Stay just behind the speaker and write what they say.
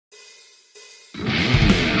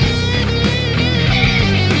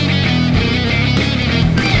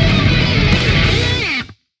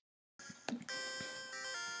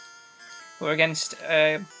We're against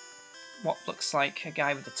what looks like a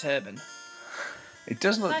guy with a turban. It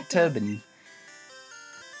does look turban-y.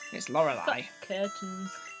 It's Lorelei.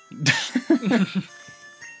 Curtains.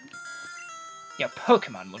 Your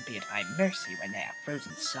Pokemon will be at my mercy when they are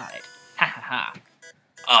frozen solid. Ha ha ha.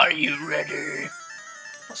 Are you ready?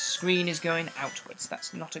 The screen is going outwards.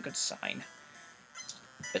 That's not a good sign.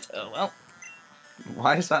 But oh well.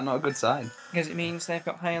 Why is that not a good sign? Because it means they've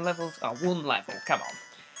got higher levels. Oh, 1 level. Come on.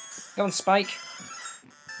 Go on, Spike.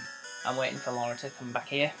 I'm waiting for Laura to come back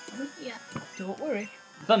here. Yeah. Don't worry.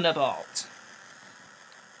 Thunderbolt.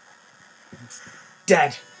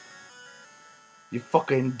 Dead. You're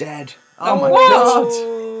fucking dead. Oh my what? god.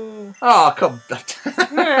 Oh, come.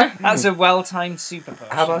 That's a well-timed super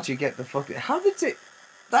potion. How about you get the fucking... How did it...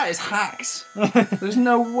 That is hacks. There's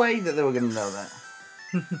no way that they were going to know that.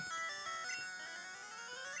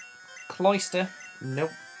 Cloister.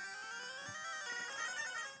 Nope.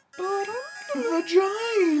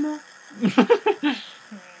 Vagina.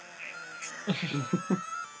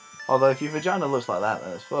 Although if your vagina looks like that,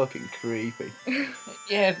 that's fucking creepy.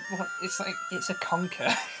 Yeah, well, it's like it's a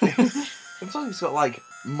conker. It looks like it's got like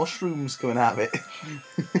mushrooms coming out of it.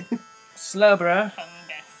 Slowbro.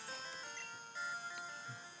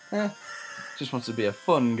 Just wants to be a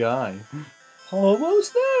fun guy.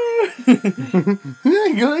 Almost there.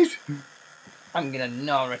 Hey guys. I'm gonna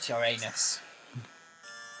gnaw at your anus.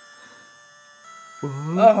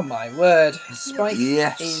 What? Oh my word! Spike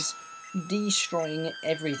Yes. is destroying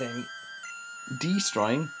everything.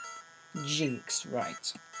 Destroying? Jinx,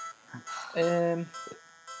 right?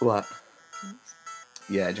 What?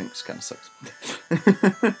 Yeah, Jinx kind of sucks.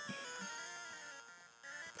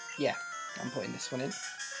 Yeah, I'm putting this one in.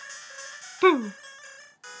 Boom.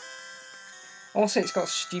 Also, it's got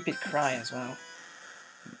stupid cry as well.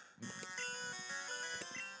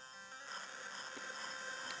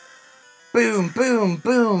 Boom, boom,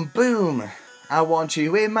 boom, boom. I want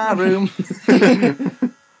you in my room.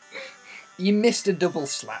 You missed a double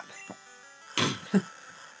slap.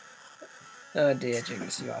 Oh dear,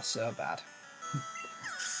 Jinx, you are so bad.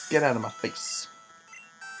 Get out of my face.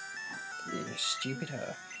 You stupid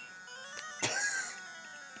hoe.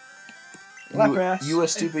 Lapras. You a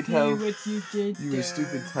stupid hoe. What you did You a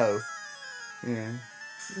stupid hoe. Yeah.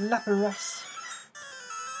 Lapras.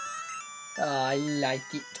 Oh, I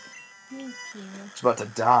like it. Thank you. It's about to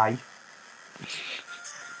die.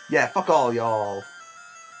 Yeah, fuck all y'all.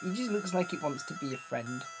 He just looks like it wants to be a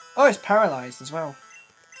friend. Oh, it's paralysed as well.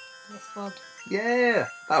 Yes, Lord. Yeah,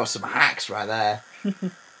 that was some hacks right there.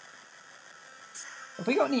 Have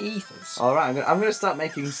we got any ethers? All right, I'm gonna start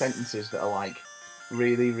making sentences that are like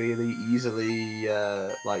really, really easily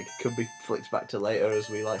like could be flicked back to later as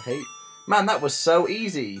we like hate. Man, that was so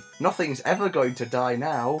easy. Nothing's ever going to die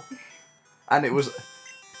now, and it was.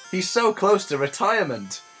 He's so close to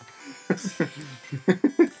retirement.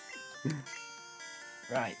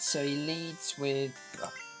 Right, so he leads with.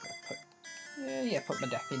 Oh, put my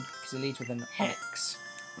deck in because he leads with an X.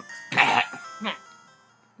 Put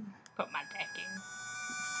my deck in.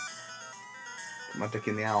 My dick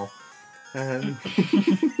in the owl. I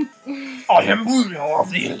am ruler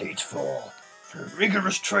of the Elite Four. Through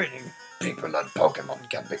rigorous training, people and Pokemon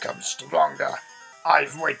can become stronger.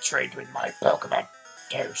 I've weight trained with my Pokemon.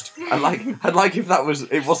 Toast. I'd like if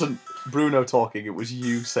it wasn't Bruno talking, it was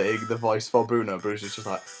you saying the voice for Bruno. Bruno's just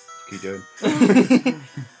like, what are you doing?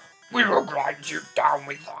 We will grind you down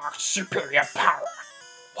with our superior power.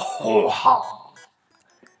 Ho ha!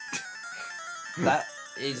 That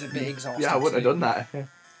is a bit exhausting. Yeah, I wouldn't have too. done that.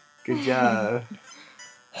 Good job.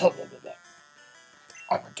 I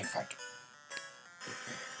want to fight.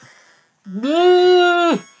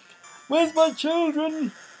 Where's my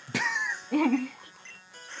children?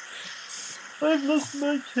 I've lost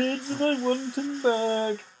my kids and I want them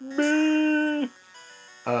back.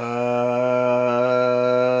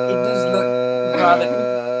 It does look rather.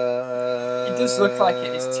 It does look like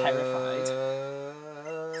it is terrified.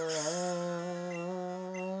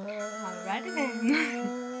 Alrighty then.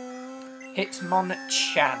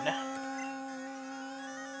 Hitmonchan.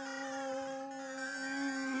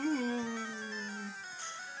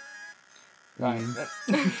 Right.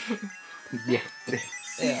 Yeah.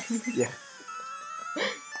 Yeah. Yeah.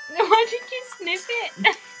 Why did you sniff it?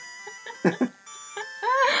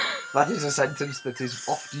 That is a sentence that is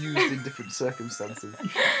oft used in different circumstances.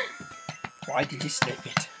 Why did you sniff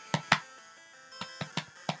it?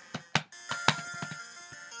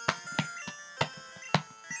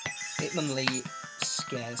 Hitmonlee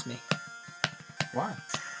scares me. Why?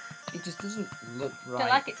 It just doesn't look I right. don't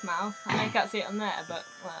like its mouth. I know you can't see it on there, but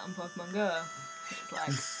like, on Pokemon Go, it's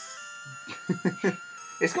like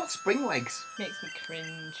It's got spring legs. Makes me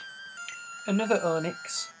cringe. Another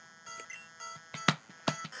Onyx.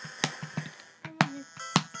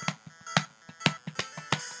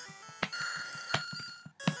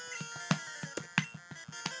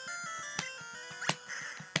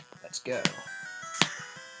 Let's go.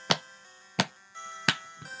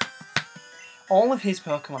 All of his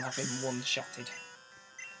Pokemon have been one-shotted.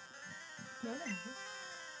 No.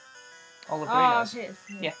 All of Oh, Bruno's. his.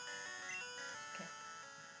 Yeah.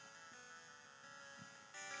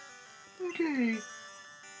 Okay.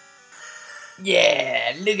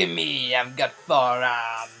 Yeah, look at me, I've got 4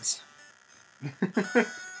 arms.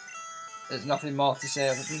 There's nothing more to say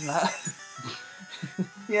other than that.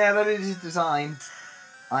 Yeah, that is his design.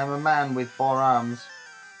 I'm a man with 4 arms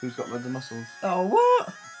who's got loads of muscles. Oh,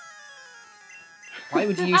 what? Why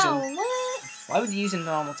would you use Oh, a what? Why would you use a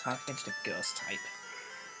normal type against a ghost type?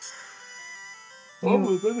 Oh,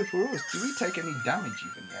 well, better for us. Do we take any damage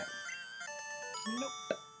even yet? Nope.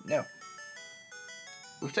 No.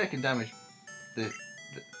 We've taken damage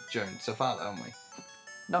Joan so far, though, haven't we?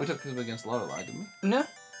 No. We took them against Lorelei, didn't we? No.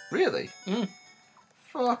 Really? Mm.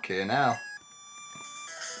 Fucking hell.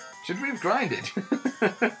 Should we have grinded?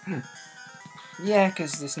 Yeah,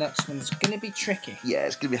 because this next one's going to be tricky. Yeah,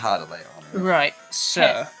 it's going to be harder later on. Right,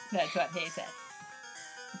 so... That's what he said.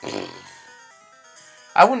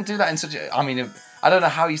 I wouldn't do that in such a... I mean, I don't know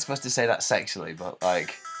how you're supposed to say that sexually, but,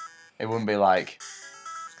 like, it wouldn't be like,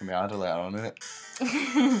 it's going to be harder later on, isn't it?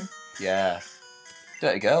 Yeah.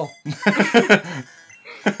 Dirty girl.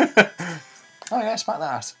 Oh, yeah, smack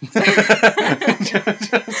that ass.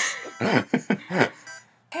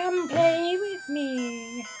 Come play with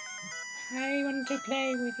me. I want to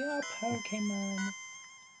play with your Pokemon.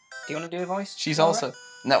 Do you want to do a voice? She's All also...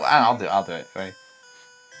 No, I'll do it. Ready?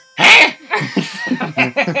 I'm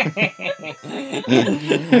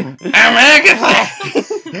Agatha!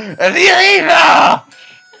 The evil!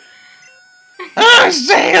 I'm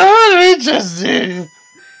still interested!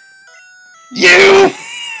 You!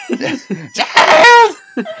 Child!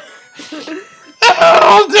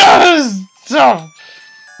 Oh, does stop!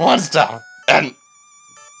 One stop! And...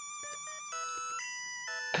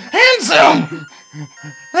 Handsome!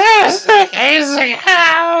 There's the easy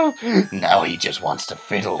how! Now he just wants to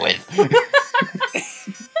fiddle with.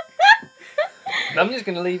 I'm just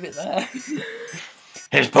going to leave it there.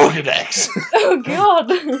 His Pokedex Oh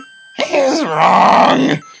god! is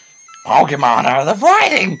wrong! Pokemon are the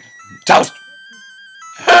fighting! Toast!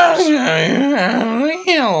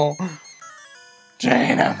 Real!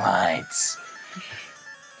 Dynamites!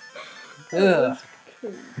 Ugh.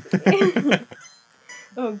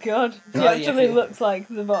 Oh god, she Oh, yeah, actually yeah. looks like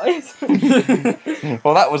the voice.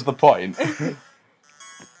 Well, that was the point.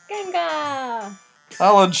 Gengar!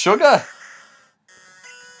 Alan Sugar!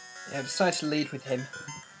 Yeah, I decided to lead with him.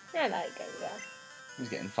 I like Gengar. He's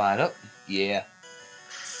getting fired up. Yeah.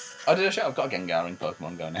 Oh, did I show? I've got a Gengar in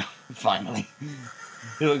Pokemon Go now. Finally.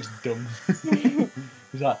 He looks dumb.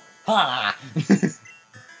 He's like, ha!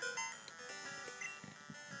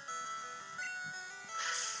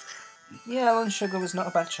 Yeah, Alan Sugar was not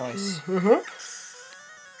a bad choice.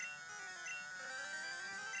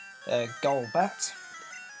 Golbat.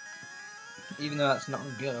 Even though that's not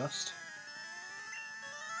a ghost.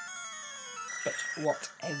 But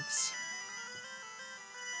what else?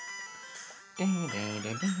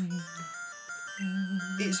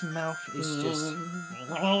 Its mouth is just...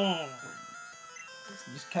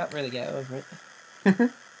 You just can't really get over it.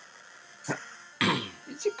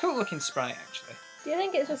 It's a cool looking sprite, actually. Do you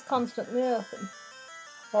think it's just constantly open? It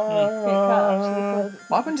can't actually close its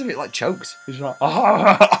What happens if it like chokes? He's like,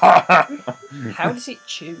 How does it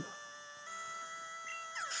chew?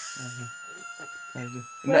 No,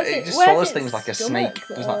 Where's it it- just where's swallows its things like a stomach,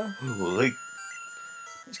 snake. It's like, "Ooh."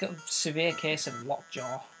 It's got a severe case of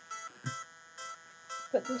lockjaw.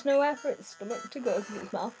 But there's nowhere for its stomach to go because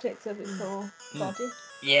its mouth takes over its whole body.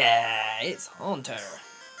 Yeah, it's Haunter.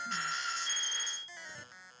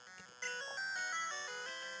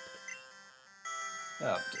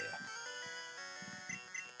 Oh dear.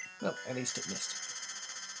 Well, at least it missed.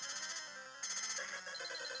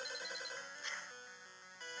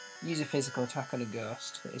 Use a physical attack on a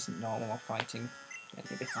ghost that isn't normal or fighting, and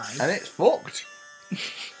you'll be fine. And it's fucked.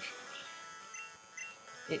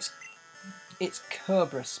 It's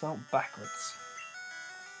Cobra spelled backwards.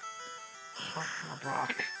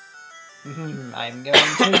 I'm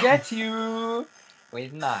going to get you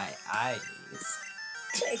with my eyes.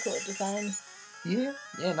 Pretty cool design. Yeah.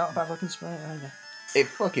 Yeah, not a bad looking sprite either. It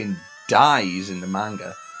fucking dies in the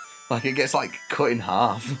manga. Like, it gets, like, cut in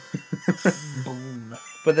half. Boom.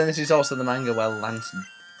 But then this is also the manga where Lance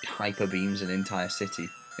hyper beams an entire city.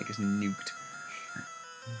 Make us nuked.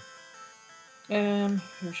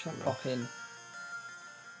 Who should I pop in?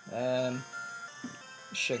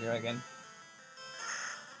 Sugar again.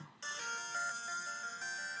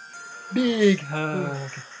 Big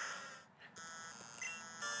hug.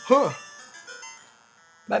 Huh.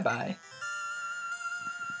 Bye bye.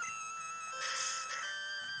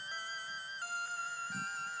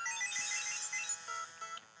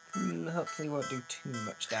 Hopefully won't do too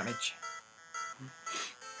much damage.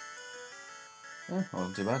 Yeah,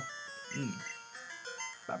 wasn't too bad.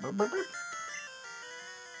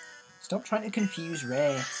 Stop trying to confuse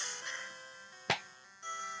Ray.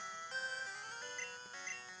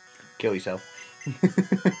 Kill yourself.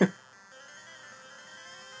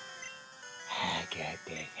 How could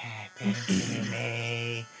this happen to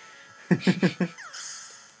me?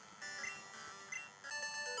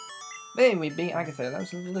 There we beat Agatha. That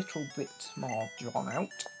was a little bit more drawn out.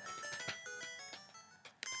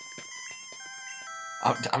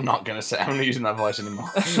 I'm not gonna say. I'm not using that voice anymore.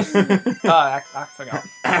 I forgot.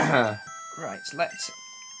 Right, let's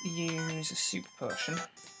use a super potion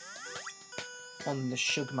on the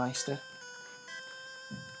Shugmeister.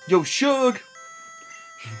 Yo, Shug! Do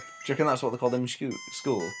you reckon that's what they call them in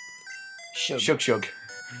school? Shug. Shug.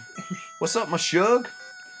 What's up, my Shug?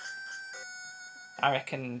 I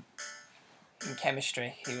reckon in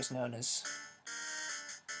chemistry he was known as...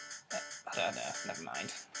 I don't know, never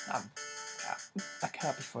mind. I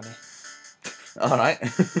can't be funny. Alright.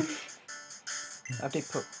 I did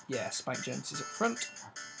put, Spike Jones is up front.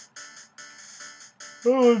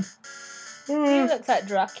 He looks like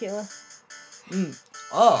Dracula.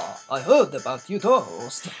 Ah, I heard about you,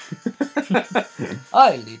 Toast.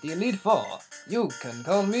 I lead the Elite Four. You can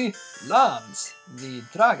call me Lance, the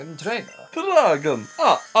Dragon Trainer. Dragon!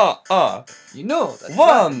 You know that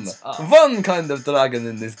One! dragons are One kind of dragon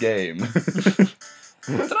in this game.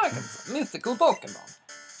 dragons are mythical Pokemon.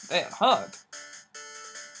 They are hard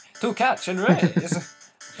to catch and raise,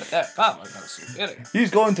 but their powers are superior. He's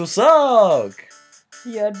going to suck!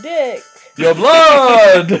 Your dick. Your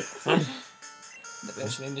blood! The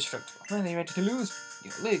virtually indestructible. When are you ready to lose?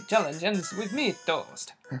 Your league challenge ends with me,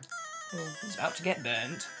 Toast. It's about to get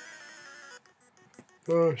burned.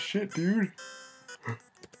 Oh shit, dude.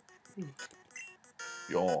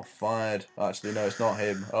 You're fired. Actually, no, it's not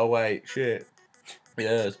him. Oh wait, shit.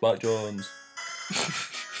 Yeah, it's Spike Jones.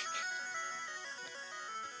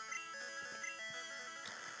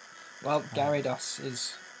 Well, Gyarados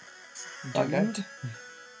is doomed.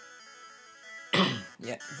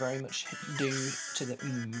 Yeah, very much due to the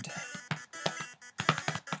oomd.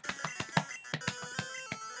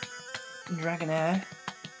 Dragonair.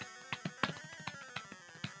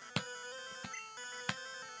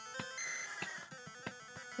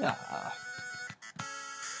 Ah.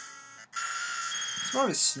 It's more of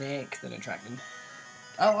a snake than a dragon.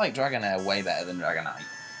 I like Dragonair way better than Dragonite.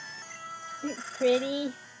 It's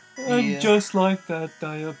pretty. Yeah. just like that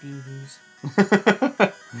diabetes.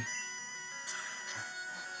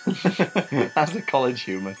 That's a college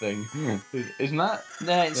humour thing, isn't that?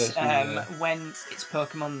 No, it's That's from, when it's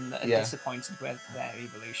Pokemon that are disappointed with their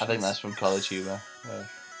evolution. I think that's from college humour.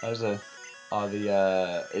 It's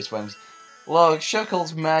when, look,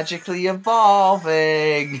 Shuckle's magically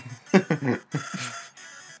evolving.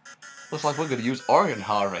 Looks like we're going to use Organ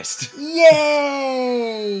Harvest.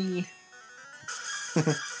 Yay!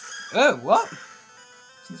 Oh, what?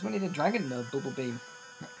 Since when did a dragon know Bubble Beam?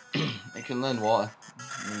 It can learn water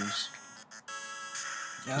moves.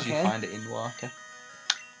 Because you Okay. find it in water.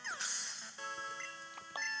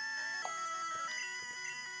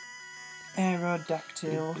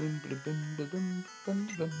 Aerodactyl.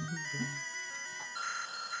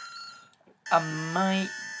 I might...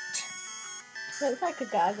 Looks like a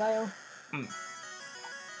gargoyle.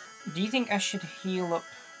 Do you think I should heal up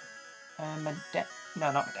my deck? No,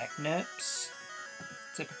 not my deck. Nerps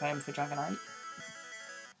to prepare him for Dragonite.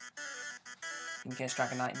 In case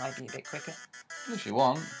Dragonite might be a bit quicker. If you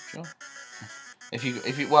want, sure. If you,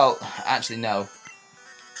 well, actually no.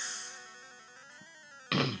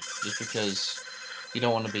 Just because you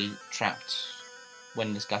don't want to be trapped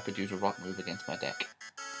when this guy could use a rock move against my deck.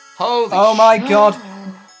 Holy Oh my god!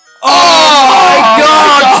 Oh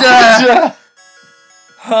my god!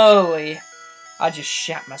 Holy! I just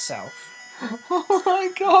shat myself. Oh my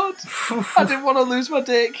god! I didn't want to lose my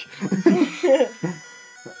dick.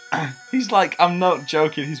 He's like, I'm not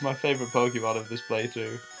joking, he's my favourite Pokemon of this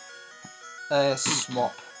playthrough.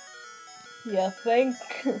 Swap. You think?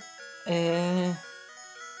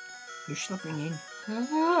 Who should I bring in?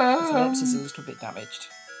 Nerps is a little bit damaged.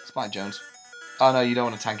 Spike Jones. Oh no, you don't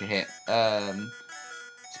want to tank a hit.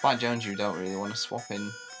 Spike Jones you don't really want to swap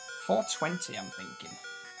in 420, I'm thinking.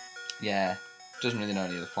 Yeah. Doesn't really know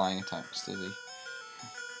any of the flying attacks, does he?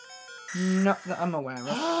 Not that I'm aware of.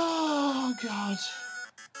 Oh, God.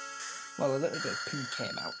 Well, a little bit of poo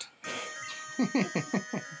came out.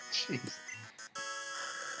 Jeez.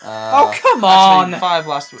 Oh, come on!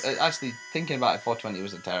 Actually, thinking about it, 420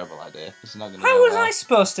 was a terrible idea. It's not going to How go was well. I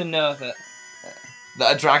supposed to know that?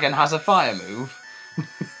 That a dragon has a fire move?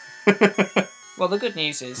 Well, the good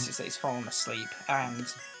news is that he's fallen asleep,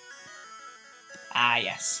 and... Ah,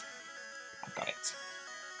 yes. I've got it.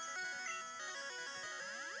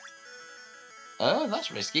 Oh,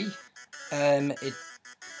 that's risky. Well,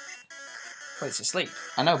 it's asleep.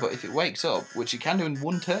 I know, but if it wakes up, which it can do in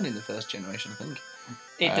one turn in the first generation, I think.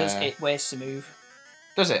 It does. It wastes a move.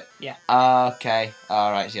 Does it? Yeah. Okay.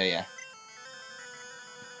 Alright, yeah.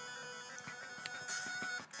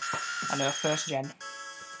 I know, first gen.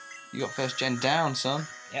 You got first gen down, son.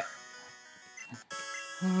 Yep.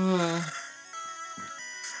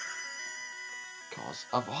 Cause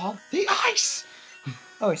of all the ice!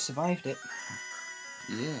 Oh, he survived it.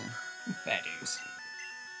 Yeah. Fair dues.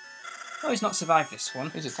 Oh, he's not survived this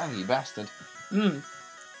one. He's a tangy bastard.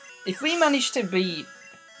 If we manage to beat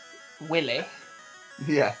Willy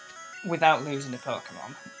Yeah. without losing a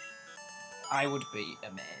Pokemon, I would be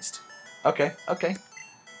amazed. Okay.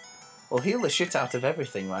 We'll heal the shit out of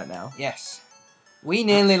everything right now. Yes. We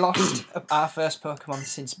nearly lost our first Pokemon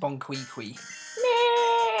since Bonquiqui.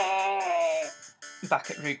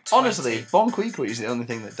 Back at Route 20. Honestly, if Bonquiqui is the only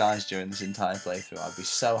thing that dies during this entire playthrough, I'd be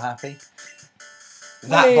so happy.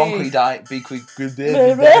 That Bonquiqui died.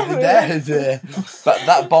 But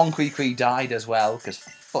that Bonquiqui died as well, because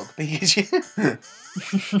fuck Pikachu.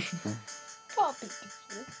 Poor Pikachu.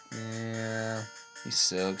 Yeah, he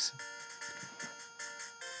sucks.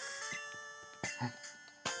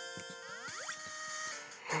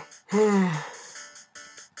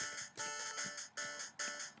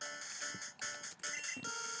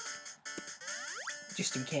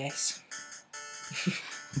 Just in case.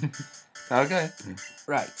 Okay.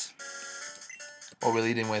 Right. What are we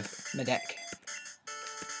leading with? My deck.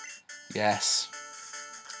 Yes.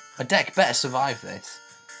 A deck better survive this.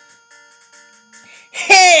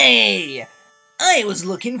 Hey! I was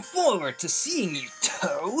looking forward to seeing you,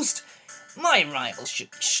 Toast. My rivals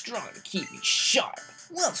should be strong to keep me sharp.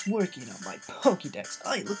 Whilst working on my Pokédex,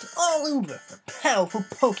 I looked all over for powerful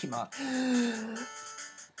Pokemon.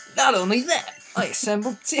 Not only that, I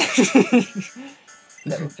assembled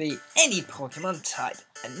that would be any Pokemon type,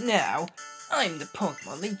 and now I'm the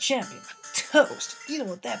Pokemon League champion. Toast, do you know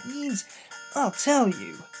what that means? I'll tell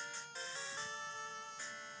you.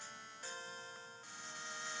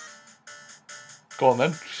 Go on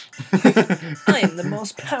then. I am the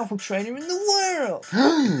most powerful trainer in the world.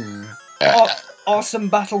 Awesome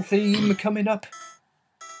battle theme coming up.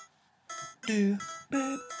 Do,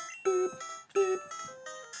 boop, boop, boop.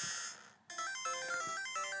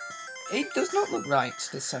 It does not look right,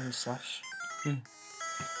 the Sound Slash.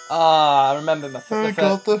 I remember I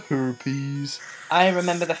got the herpes. I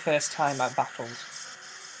remember the first time I battled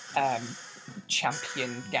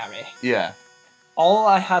Champion Gary. Yeah. All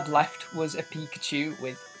I had left was a Pikachu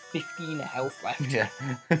with 15 health left. Yeah.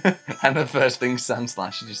 And the first thing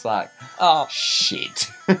Sandslash, you're just like, Oh,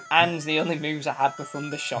 shit. and the only moves I had were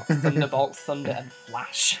Thundershock, Thunderbolt, Thunder, and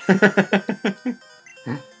Flash.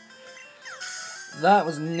 That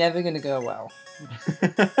was never going to go well.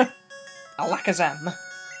 Alakazam.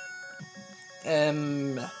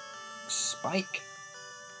 Spike.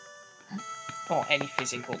 Or any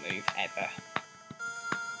physical move ever.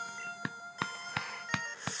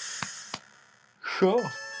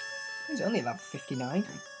 Sure. He's only level 59. I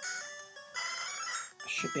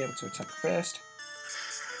should be able to attack first.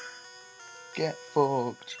 Get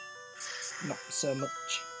fucked. Not so much.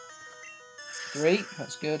 3,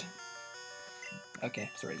 that's good. Okay,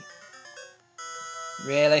 3.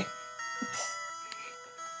 Really?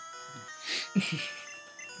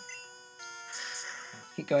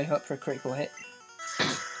 Keep going up for a critical hit.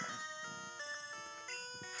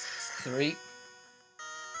 3.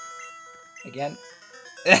 Again.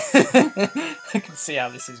 I can see how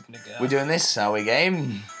this is going to go. We're doing this, are we,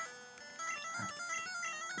 game?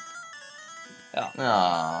 Oh.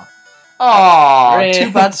 Aww. Aww, Really?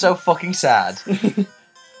 too bad, so fucking sad.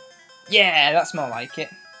 Yeah, that's more like it.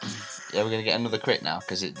 Yeah, we're going to get another crit now,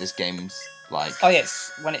 because this game's like... Oh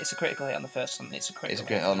yes, when it's a critical hit on the first one, it's a critical It's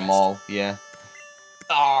a hit crit for on the them rest. all, yeah.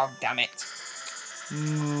 Oh, damn it.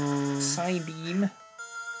 Psybeam.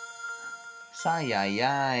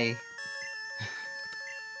 Sigh-yi-yi.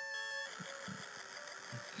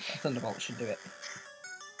 Thunderbolt should do it.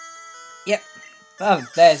 Yep. Oh,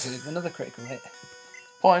 there's another critical hit.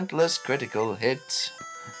 Pointless critical hit.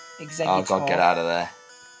 Executor. Oh god, get out of there.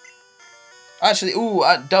 Actually,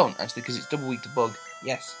 don't actually, because it's double weak to bug.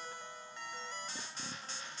 Yes.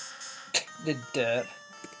 The derp.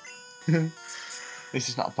 This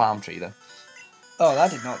is not a palm tree though. Oh,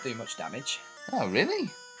 that did not do much damage. Oh really?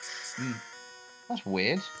 Hmm. That's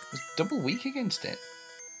weird. It's double weak against it.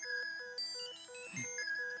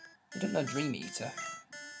 I don't know Dream Eater.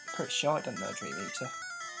 Pretty sure I don't know Dream Eater.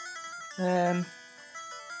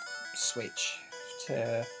 Switch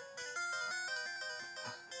to.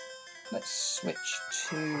 Let's switch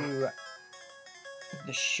to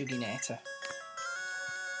the Shuginator.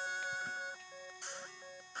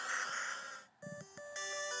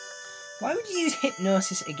 Why would you use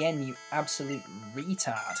Hypnosis again, you absolute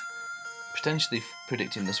retard? Potentially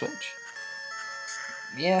predicting the switch.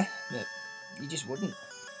 Yeah, but you just wouldn't.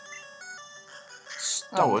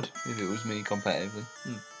 I would, if it was me competitively.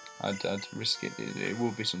 Hmm. I'd risk it. It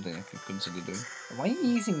would be something I could consider doing. Why are you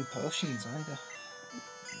using potions either?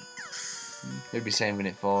 Maybe saving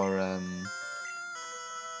it for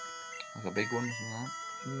like a big one,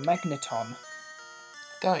 something like that. Magneton.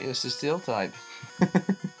 Don't use the steel type.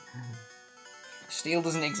 Steel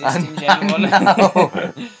doesn't exist in Gen 1.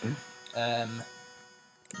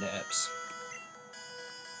 Nerps.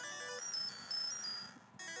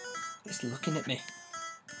 It's looking at me.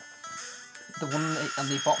 The one on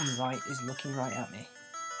the bottom right is looking right at me.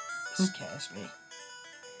 It scares me.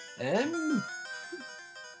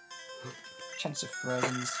 Chance of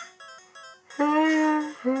thrones.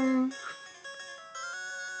 Oh,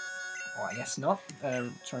 I guess not.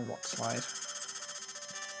 Try rock slide.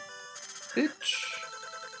 Bitch.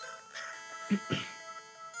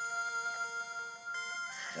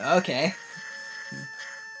 Okay.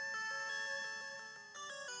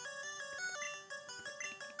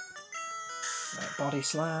 Right, body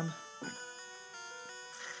slam.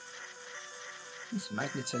 This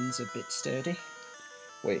Magneton's a bit sturdy.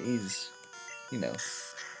 Wait, he's, you know,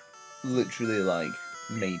 literally like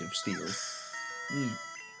made of steel.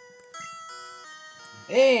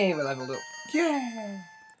 Hey, we leveled up. Yeah.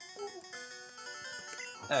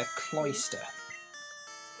 Cloister.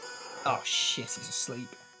 Oh shit, he's asleep.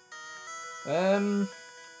 Oh,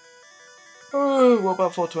 what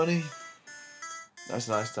about 420? That's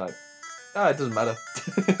an ice type. Ah, it doesn't matter.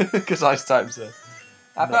 Because ice types are.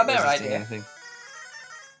 I've got a better idea. Anything.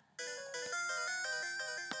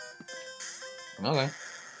 Okay.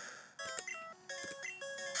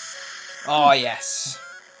 Oh yes.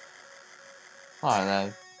 Alright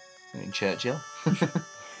then. In Churchill.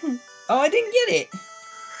 Oh, I didn't get it.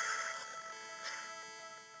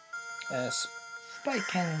 Spike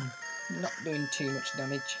cannon. Not doing too much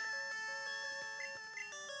damage.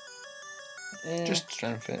 Just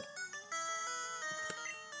strength it.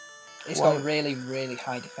 It's Well- got really, really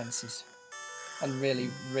high defences. And really,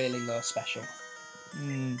 really low special.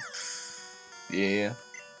 Yeah.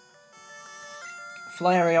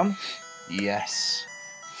 Flareon. Yes.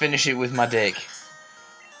 Finish it with my dick.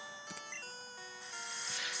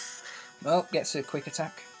 Well, gets a quick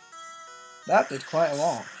attack. That did quite a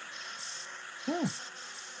lot.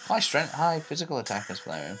 High strength, high physical attack as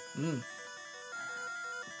Flareon.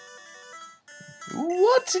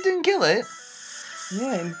 What? It didn't kill it?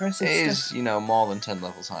 Yeah, impressive It stuff. is, you know, more than 10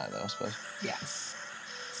 levels higher though, I suppose. Yeah.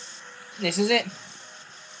 This is it.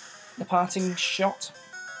 The parting shot.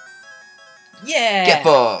 Yeah! Get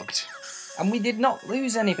fucked! And we did not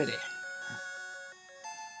lose anybody.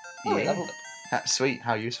 Oh, we Yeah. leveled up. That's sweet,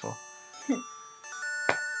 how useful.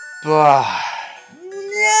 Bah.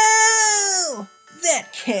 No!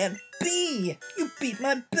 That can't be! You beat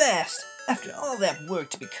my best! After all that work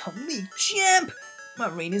to become league champ! My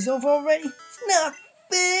reign is over already? It's not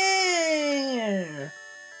fair!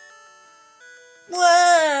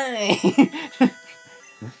 Why?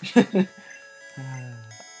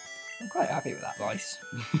 I'm quite happy with that voice.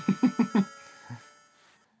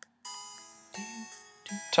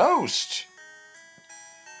 Toast!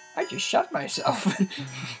 I just shot myself.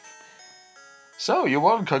 So, you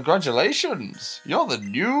won, congratulations! You're the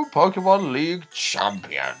new Pokemon League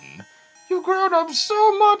champion! You've grown up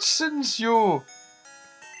so much since you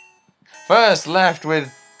first left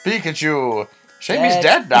with Pikachu. Shame he's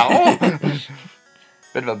dead now.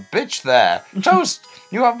 Bit of a bitch there. Toast,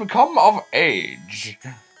 you have become of age.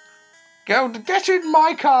 Go get in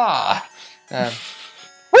my car.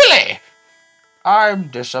 Willie! I'm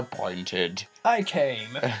disappointed. I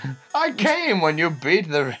came. I came when you beat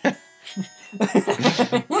the...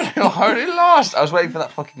 You already lost. I was waiting for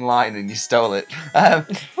that fucking line and you stole it.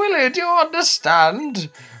 Willie, do you understand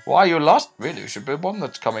why you lost? Really, it should be one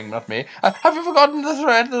that's coming, not me. Have you forgotten the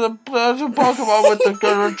thread of the Pokemon with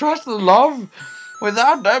the trust and love?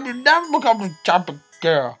 Without them, you never become a champion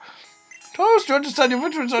girl. Toast, you understand your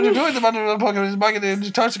victories on your doing the matter of the Pokemon is making it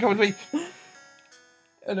into touch to come with me.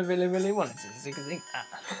 And I really, really wanted to zig-a-zig.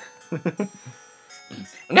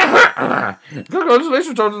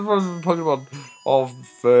 Congratulations on the Pokemon of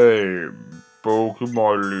Fame.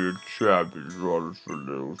 Pokemon League Champions runs for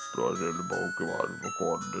little stars in the Pokemon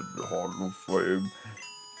recorded in the Hall of Fame.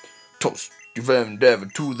 Toast your endeavor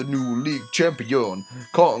to the new league champion.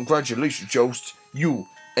 Congratulations, Jost. You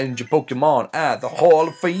and your Pokemon are the Hall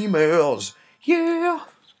of Famers. Yeah.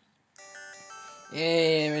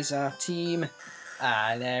 Here is our team.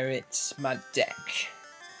 There it's my deck.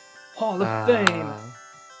 Hall of Fame.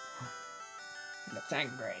 He looks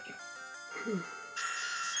angry.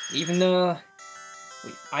 Even though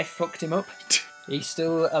I fucked him up, he's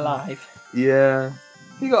still alive. Yeah.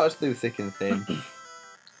 He got us through thick and thin.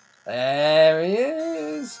 There he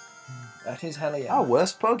is. That is Hellion. Our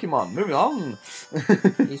worst Pokemon. Moving on.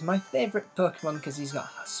 He's my favourite Pokemon because he's got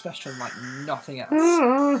a special like nothing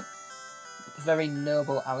else. Very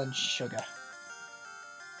noble Alan Sugar.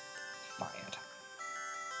 Fired.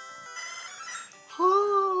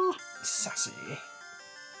 Sassy.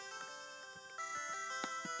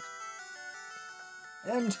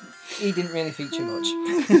 And he didn't really feature much.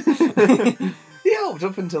 He helped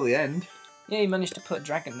up until the end. Yeah, he managed to put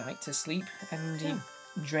Dragon Knight to sleep and he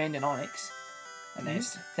drained an Onyx. And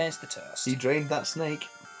there's the toast. He drained that snake.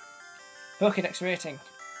 Pokédex rating.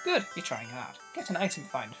 Good, you're trying hard. Get an item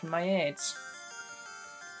find from my aids.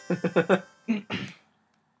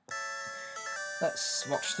 Let's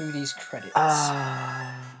watch through these credits.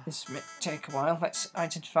 This may take a while. Let's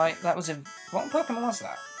identify. That was a. What Pokemon was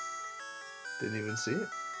that? Didn't even see it.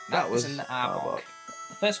 That was an Arbok.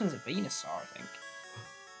 The first one's a Venusaur, I think.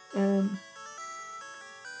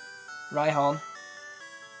 Rhyhorn.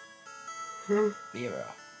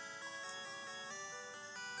 Vera.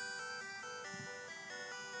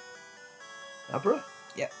 Abra?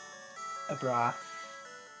 Yep. Abra.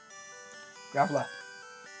 Graveler.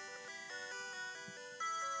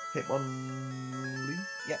 Hitmonlee?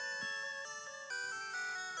 Yep.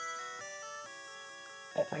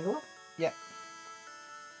 Tangela? Yep.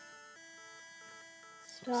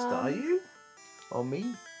 Staryu? Or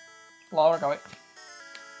me? Laura got it.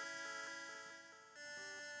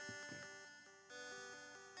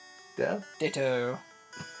 Dale? Ditto.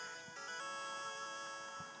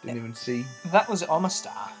 Didn't even see. That was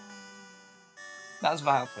Omastar. That was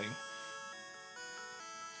Vileplume.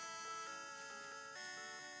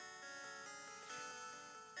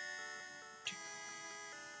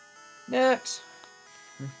 Next.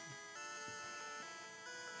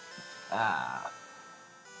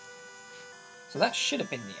 So that should have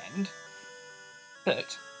been the end.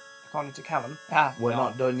 But, according to Callum... We're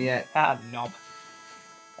not done yet. Knob.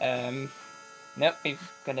 Nope,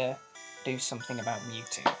 we've got to do something about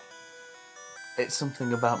Mewtwo. It's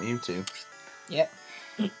something about Mewtwo. Yep.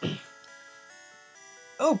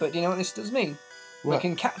 Oh, but do you know what this does mean? What? We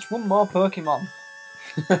can catch one more Pokemon.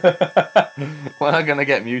 We're not going to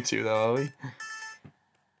get Mewtwo though, are we?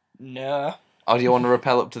 No. Or do you want to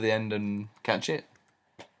rappel up to the end and catch it?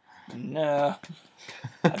 No.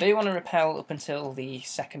 I do want to repel up until the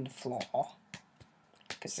second floor.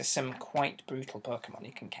 Because there's some quite brutal Pokemon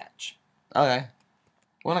you can catch. Okay.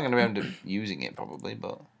 We're not going to be able to using it probably,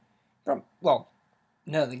 but... Well,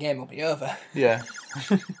 no, the game will be over. Yeah.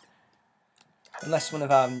 Unless one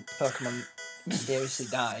of our Pokemon mysteriously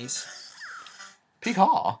dies.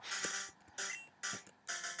 Pikachu?